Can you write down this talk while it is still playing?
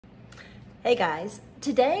Hey guys,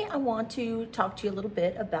 today I want to talk to you a little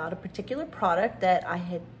bit about a particular product that I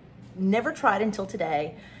had never tried until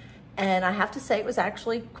today, and I have to say it was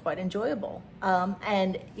actually quite enjoyable.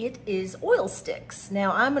 And it is oil sticks.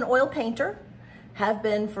 Now, I'm an oil painter, have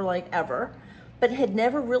been for like ever, but had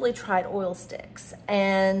never really tried oil sticks.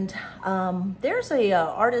 And there's a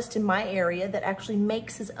artist in my area that actually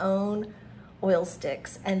makes his own oil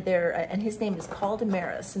sticks, and his name is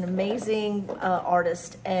DeMarrais, an amazing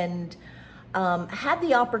artist, and had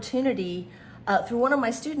the opportunity through one of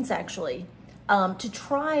my students actually to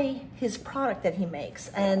try his product that he makes,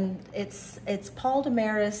 and it's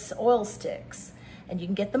DeMarrais oil sticks, and you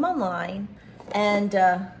can get them online. And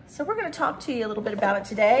so we're going to talk to you a little bit about it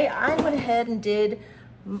today. I went ahead and did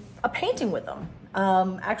a painting with them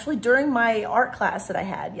actually during my art class that I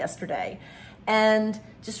had yesterday, and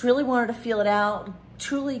just really wanted to feel it out,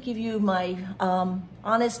 truly give you my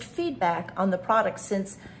honest feedback on the product,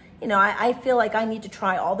 since you know, I feel like I need to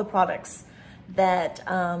try all the products that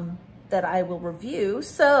that I will review.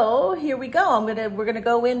 So here we go. We're gonna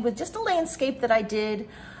go in with just a landscape that I did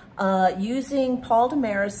using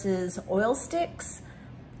DeMarrais's oil sticks,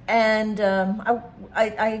 and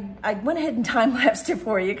I went ahead and time lapsed it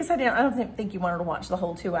for you because I don't think you wanted to watch the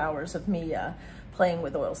whole 2 hours of me playing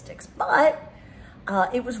with oil sticks, but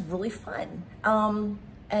it was really fun.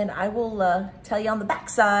 And I will tell you on the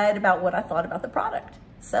backside about what I thought about the product.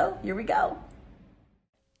 So here we go.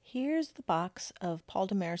 Here's the box of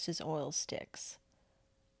DeMarrais's oil sticks,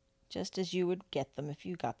 just as you would get them if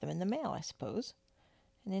you got them in the mail, I suppose.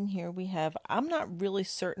 And in here we have, I'm not really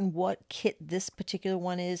certain what kit this particular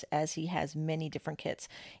one is, as he has many different kits.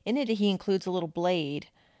 In it, he includes a little blade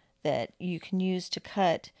that you can use to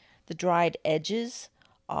cut the dried edges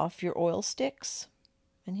off your oil sticks.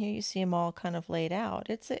 And here you see them all kind of laid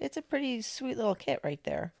out. It's a pretty sweet little kit right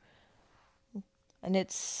there. And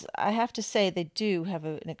I have to say, they do have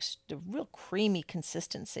a real creamy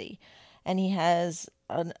consistency. And he has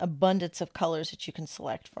an abundance of colors that you can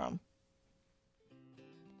select from.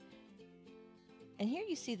 And here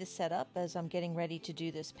you see the setup as I'm getting ready to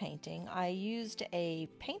do this painting. I used a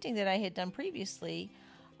painting that I had done previously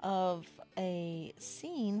of a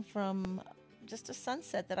scene from just a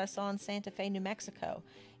sunset that I saw in Santa Fe, New Mexico.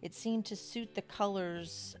 It seemed to suit the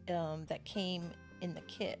colors that came in the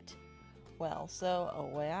kit. Well, so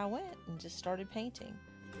away I went and just started painting.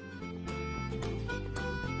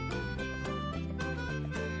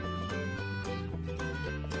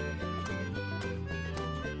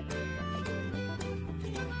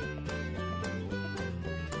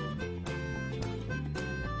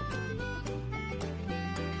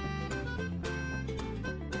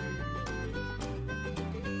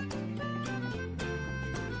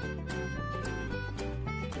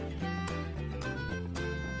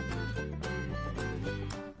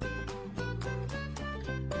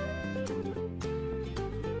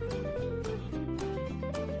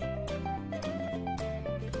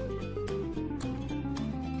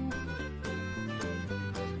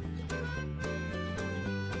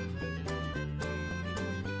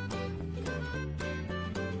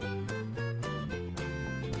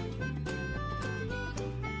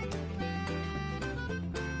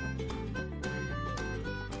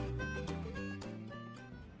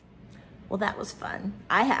 Well, that was fun.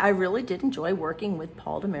 I really did enjoy working with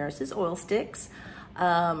DeMarrais's oil sticks.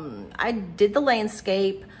 I did the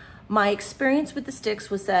landscape. My experience with the sticks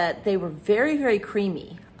was that they were very, very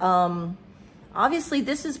creamy. Obviously,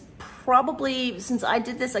 this is probably, since I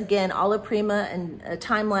did this again, alla prima and a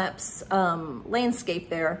time-lapse landscape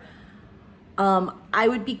there, I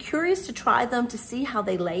would be curious to try them to see how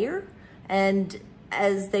they layer, and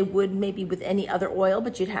as they would maybe with any other oil,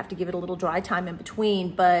 but you'd have to give it a little dry time in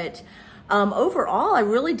between. But overall, I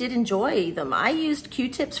really did enjoy them. I used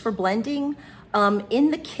Q-tips for blending.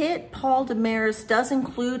 In the kit, DeMarrais does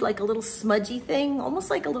include like a little smudgy thing, almost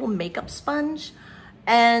like a little makeup sponge.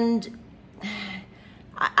 And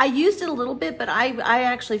I used it a little bit, but I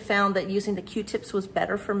actually found that using the Q-tips was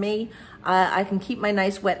better for me. I can keep my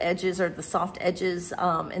nice wet edges or the soft edges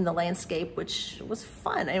in the landscape, which was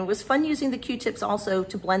fun. And it was fun using the Q-tips also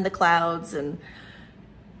to blend the clouds. And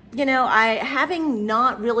you know, having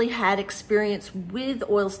not really had experience with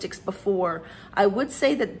oil sticks before, I would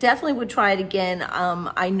say that definitely would try it again.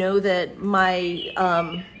 I know that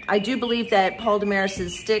I do believe that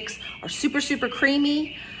DeMarrais's sticks are super, super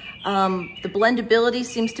creamy. The blendability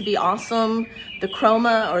seems to be awesome. The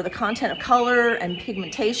chroma, or the content of color and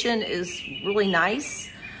pigmentation, is really nice.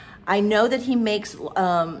 I know that he makes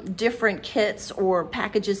different kits or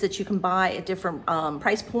packages that you can buy at different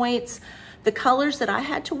price points. The colors that I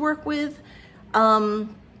had to work with,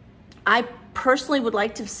 I personally would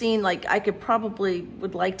like to have seen, like, I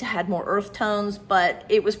would like to have more earth tones, but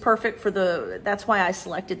it was perfect for that's why I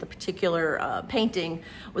selected the particular painting.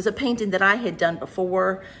 Was a painting that I had done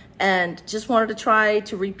before and just wanted to try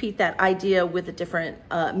to repeat that idea with a different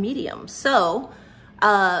medium. So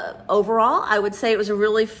overall, I would say it was a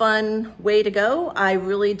really fun way to go. I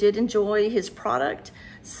really did enjoy his product.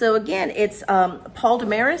 So again, it's Paul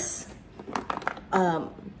DeMarrais,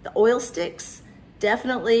 the oil sticks.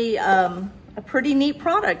 Definitely a pretty neat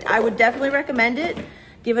product. I would definitely recommend it.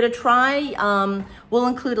 Give it a try. We'll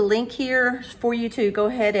include a link here for you to go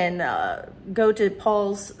ahead and go to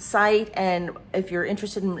Paul's site, and if you're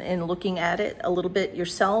interested in looking at it a little bit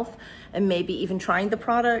yourself and maybe even trying the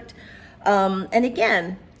product. And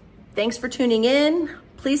again, thanks for tuning in.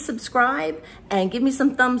 Please subscribe and give me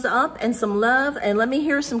some thumbs up and some love, and let me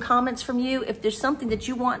hear some comments from you. If there's something that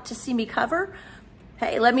you want to see me cover,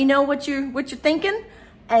 hey, let me know what you're thinking.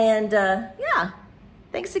 And yeah,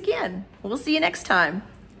 thanks again. We'll see you next time.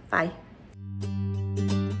 Bye.